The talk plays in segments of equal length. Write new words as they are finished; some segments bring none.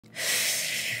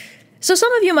So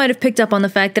some of you might have picked up on the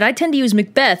fact that I tend to use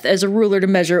Macbeth as a ruler to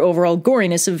measure overall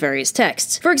goriness of various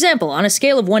texts. For example, on a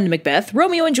scale of 1 to Macbeth,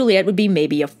 Romeo and Juliet would be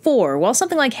maybe a 4, while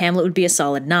something like Hamlet would be a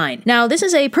solid 9. Now, this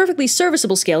is a perfectly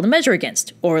serviceable scale to measure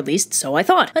against, or at least so I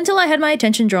thought, until I had my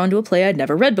attention drawn to a play I'd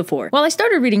never read before. While I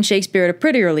started reading Shakespeare at a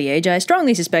pretty early age, I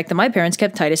strongly suspect that my parents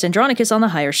kept Titus Andronicus on the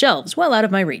higher shelves, well out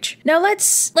of my reach. Now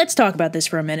let's talk about this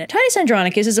for a minute. Titus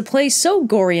Andronicus is a play so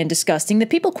gory and disgusting that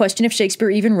people question if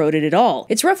Shakespeare even wrote it at all.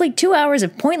 It's roughly 2 hours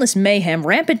of pointless mayhem,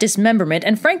 rampant dismemberment,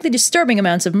 and frankly disturbing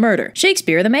amounts of murder.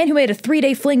 Shakespeare, the man who made a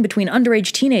 3-day fling between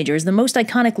underage teenagers, the most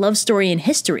iconic love story in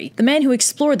history, the man who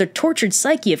explored the tortured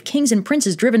psyche of kings and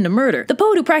princes driven to murder, the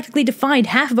poet who practically defined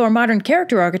half of our modern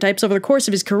character archetypes over the course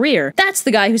of his career, that's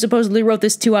the guy who supposedly wrote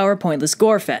this 2-hour pointless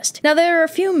gore fest. Now there are a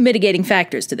few mitigating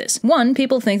factors to this. One,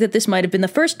 people think that this might have been the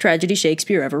first tragedy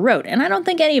Shakespeare ever wrote, and I don't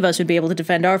think any of us would be able to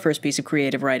defend our first piece of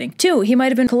creative writing. 2, he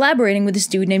might have been collaborating with this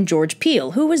dude named George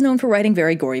Peele, who was known for writing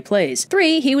very gory plays.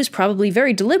 3, he was probably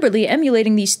very deliberately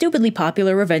emulating the stupidly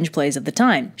popular revenge plays of the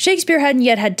time. Shakespeare hadn't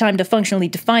yet had time to functionally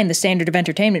define the standard of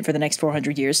entertainment for the next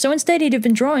 400 years, so instead he'd have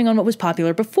been drawing on what was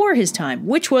popular before his time,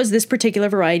 which was this particular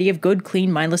variety of good,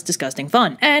 clean, mindless, disgusting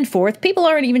fun. And 4th, people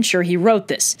aren't even sure he wrote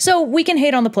this. So we can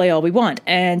hate on the play all we want,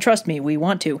 and trust me, we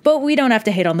want to, but we don't have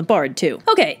to hate on the bard too.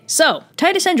 Okay, so,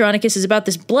 Titus Andronicus is about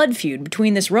this blood feud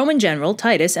between this Roman general,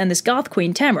 Titus, and this Goth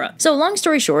queen, Tamara. So long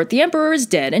story short, the emperor is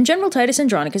dead, and General Titus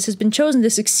Andronicus has been chosen to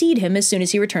succeed him as soon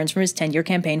as he returns from his 10-year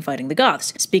campaign fighting the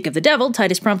Goths. Speak of the devil,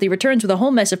 Titus promptly returns with a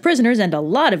whole mess of prisoners and a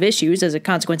lot of issues as a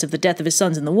consequence of the death of his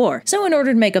sons in the war. So in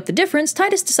order to make up the difference,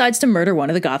 Titus decides to murder one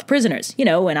of the Goth prisoners. You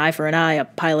know, an eye for an eye, a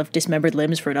pile of dismembered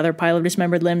limbs for another pile of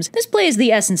dismembered limbs. This play is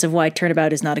the essence of why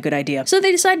turnabout is not a good idea. So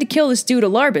they decide to kill this dude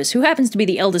Alarbus, who happens to be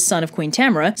the eldest son of Queen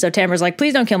Tamara. So Tamara's like,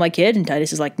 please don't kill my kid, and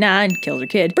Titus is like, nah, and kills her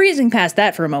kid. Breezing past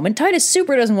that for a moment, Titus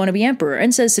super doesn't want to be emperor,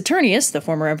 and says Saturnius, the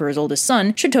former emperor's oldest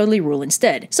son, should totally rule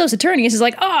instead. So Saturnius is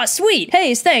like, aw, sweet!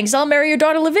 Hey, thanks, I'll marry your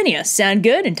daughter Lavinia. Sound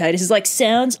good? And Titus is like,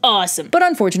 sounds awesome. But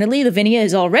unfortunately, Lavinia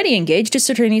is already engaged to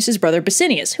Saturnius' brother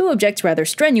Basinius, who objects rather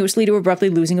strenuously to abruptly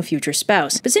losing a future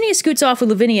spouse. Basinius scoots off with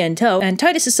Lavinia in tow, and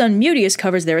Titus' son Mutius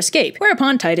covers their escape,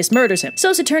 whereupon Titus murders him.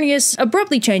 So Saturnius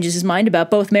abruptly changes his mind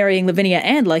about both marrying Lavinia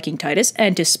and liking Titus,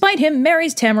 and to spite him,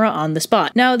 marries Tamara on the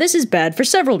spot. Now, this is bad for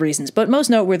several reasons, but most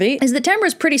noteworthy is that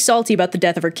Tamara's pretty salty about the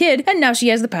death of her kid, and now she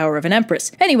has the power of an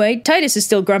empress. Anyway, Titus is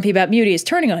still grumpy about Mutius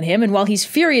turning on him, and while he's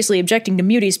furiously objecting to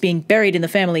Mutius being buried in the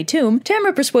family tomb,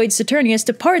 Tamara persuades Saturnius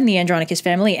to pardon the Andronicus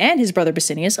family and his brother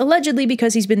Basinius, allegedly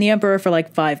because he's been the emperor for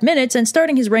like 5 minutes, and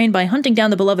starting his reign by hunting down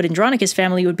the beloved Andronicus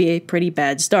family would be a pretty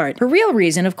bad start. Her real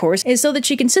reason, of course, is so that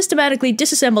she can systematically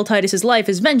disassemble Titus's life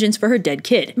as vengeance for her dead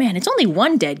kid. Man, it's only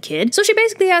one dead kid. So she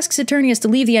basically asks Saturnius to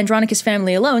leave the Andronicus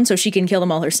family alone so she can kill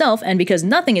them all herself, and because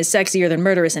nothing is sexier than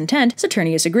murderous intent,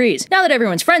 Saturnius agrees. Now that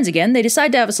everyone's friends again, they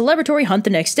decide to have a celebratory hunt the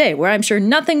next day, where I'm sure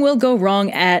nothing will go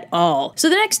wrong at all. So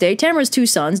the next day, Tamara's 2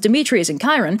 sons, Demetrius and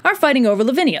Chiron, are fighting over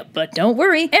Lavinia, but don't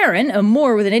worry, Aaron, a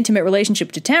Moor with an intimate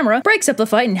relationship to Tamara, breaks up the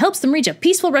fight and helps them reach a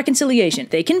peaceful reconciliation.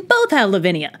 They can both have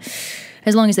Lavinia.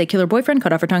 As long as they kill her boyfriend,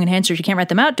 cut off her tongue and hands so she can't rat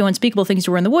them out, do unspeakable things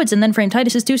to her in the woods, and then frame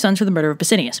Titus' 2 sons for the murder of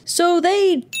Basinius. So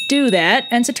they do that,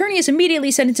 and Saturnius immediately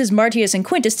sentences Martius and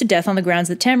Quintus to death on the grounds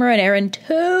that Tamara and Aaron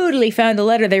totally found a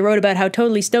letter they wrote about how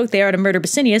totally stoked they are to murder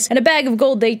Basinius, and a bag of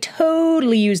gold they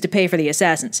totally used to pay for the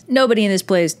assassins. Nobody in this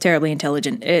play is terribly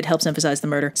intelligent. It helps emphasize the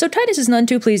murder. So Titus is none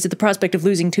too pleased at the prospect of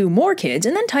losing 2 more kids,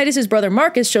 and then Titus' brother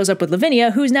Marcus shows up with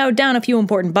Lavinia, who's now down a few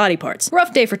important body parts.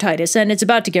 Rough day for Titus, and it's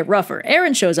about to get rougher.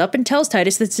 Aaron shows up and tells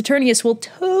Titus that Saturnius will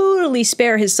totally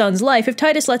spare his son's life if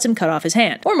Titus lets him cut off his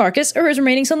hand. Or Marcus, or his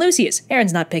remaining son Lucius.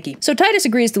 Aaron's not picky. So Titus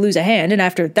agrees to lose a hand, and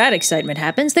after that excitement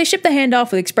happens, they ship the hand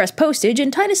off with express postage,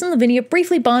 and Titus and Lavinia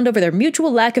briefly bond over their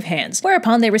mutual lack of hands,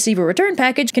 whereupon they receive a return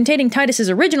package containing Titus'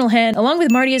 original hand, along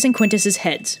with Martius and Quintus'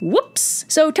 heads. Whoops!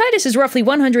 So Titus is roughly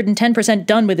 110%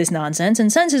 done with this nonsense,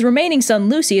 and sends his remaining son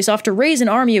Lucius off to raise an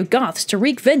army of Goths to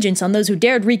wreak vengeance on those who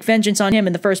dared wreak vengeance on him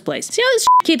in the first place. See how this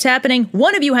keeps happening?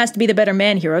 One of you has to be the better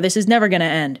man hero. This is never gonna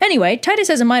end. Anyway, Titus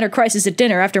has a minor crisis at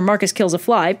dinner after Marcus kills a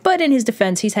fly, but in his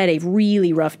defense, he's had a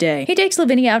really rough day. He takes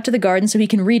Lavinia out to the garden so he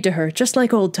can read to her, just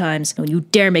like old times. Don't you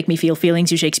dare make me feel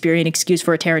feelings, you Shakespearean excuse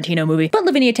for a Tarantino movie. But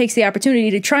Lavinia takes the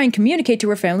opportunity to try and communicate to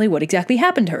her family what exactly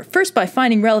happened to her, first by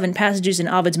finding relevant passages in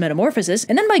Ovid's Metamorphosis,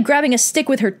 and then by grabbing a stick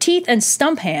with her teeth and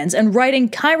stump hands and writing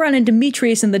Chiron and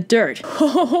Demetrius in the dirt.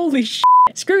 Holy shit.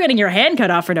 Screw getting your hand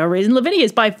cut off for no reason. Lavinia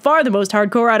is by far the most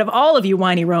hardcore out of all of you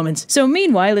whiny Romans. So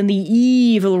meanwhile, in the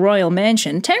evil royal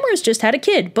mansion, Tamara's just had a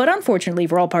kid, but unfortunately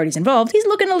for all parties involved, he's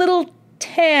looking a little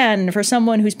tan for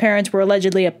someone whose parents were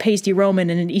allegedly a pasty Roman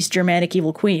and an East Germanic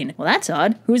evil queen. Well, that's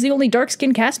odd. Who's the only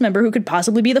dark-skinned cast member who could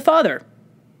possibly be the father?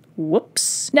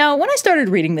 Whoops. Now, when I started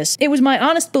reading this, it was my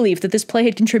honest belief that this play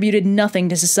had contributed nothing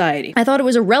to society. I thought it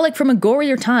was a relic from a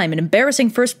gorier time, an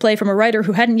embarrassing first play from a writer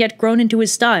who hadn't yet grown into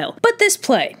his style. But this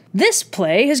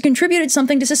play has contributed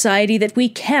something to society that we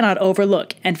cannot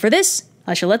overlook, and for this,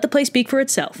 I shall let the play speak for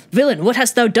itself. Villain, what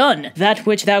hast thou done? That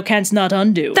which thou canst not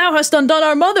undo. Thou hast undone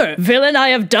our mother. Villain, I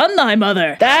have done thy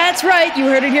mother. That's right, you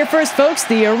heard it here first, folks,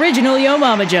 the original Yo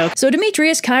Mama joke. So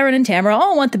Demetrius, Chiron, and Tamara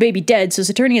all want the baby dead, so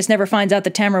Saturnius never finds out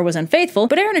that Tamara was unfaithful,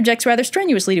 but Aaron objects rather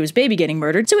strenuously to his baby getting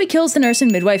murdered, so he kills the nurse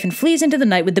and midwife and flees into the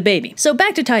night with the baby. So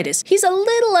back to Titus. He's a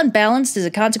little unbalanced as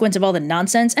a consequence of all the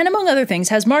nonsense, and among other things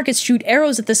has Marcus shoot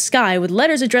arrows at the sky with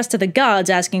letters addressed to the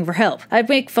gods asking for help. I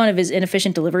make fun of his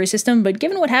inefficient delivery system, but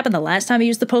given what happened the last time he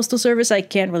used the postal service, I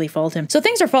can't really fault him. So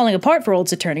things are falling apart for old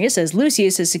Saturnius, as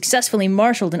Lucius has successfully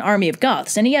marshaled an army of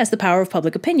Goths, and he has the power of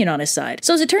public opinion on his side.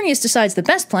 So Saturnius decides the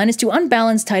best plan is to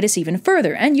unbalance Titus even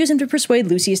further, and use him to persuade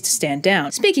Lucius to stand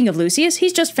down. Speaking of Lucius,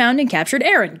 he's just found and captured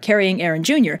Aaron, carrying Aaron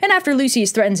Jr., and after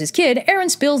Lucius threatens his kid, Aaron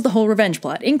spills the whole revenge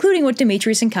plot, including what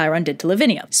Demetrius and Chiron did to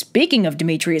Lavinia. Speaking of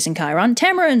Demetrius and Chiron,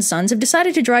 Tamara and Sons have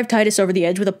decided to drive Titus over the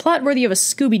edge with a plot worthy of a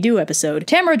Scooby-Doo episode.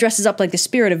 Tamara dresses up like the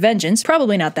spirit of vengeance,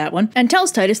 probably not that one, and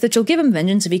tells Titus that she'll give him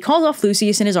vengeance if he calls off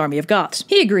Lucius and his army of Goths.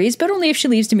 He agrees, but only if she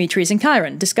leaves Demetrius and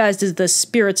Chiron, disguised as the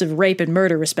spirits of rape and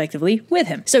murder respectively, with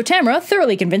him. So Tamara,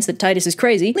 thoroughly convinced that Titus is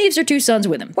crazy, leaves her 2 sons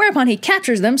with him, whereupon he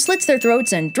captures them, slits their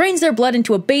throats, and drains their blood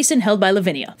into a basin held by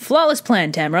Lavinia. Flawless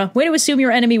plan, Tamara. Way to assume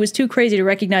your enemy was too crazy to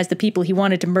recognize the people he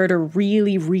wanted to murder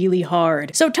really, really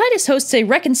hard. So Titus hosts a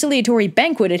reconciliatory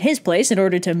banquet at his place in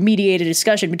order to mediate a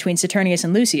discussion between Saturnius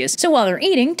and Lucius. So while they're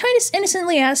eating, Titus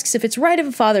innocently asks if it's right of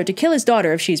a father to kill his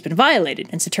daughter if she's been violated,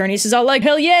 and Saturnius is all like,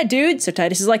 hell yeah, dude! So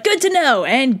Titus is like, good to know,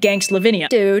 and ganks Lavinia.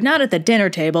 Dude, not at the dinner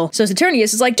table. So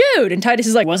Saturnius is like, dude! And Titus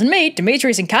is like, wasn't me,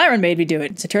 Demetrius and Chiron made me do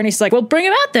it. Saturnius is like, well, bring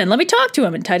him out then, let me talk to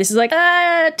him. And Titus is like,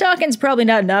 talking's probably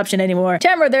not an option anymore.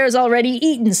 Tamara there's already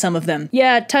eaten some of them.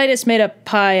 Yeah, Titus made a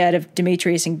pie out of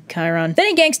Demetrius and Chiron. Then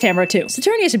he ganks Tamara too.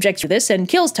 Saturnius objects to this and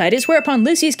kills Titus, whereupon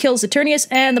Lucius kills Saturnius,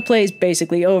 and the play's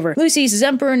basically over. Lucius is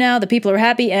emperor now, the people are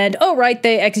happy, and oh right,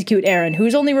 they execute Aaron,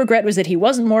 whose only regret was that he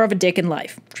wasn't more of a dick in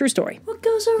life. True story. What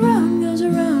goes around, goes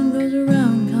around, goes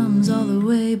around, comes all the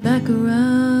way back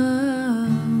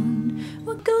around.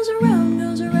 What goes around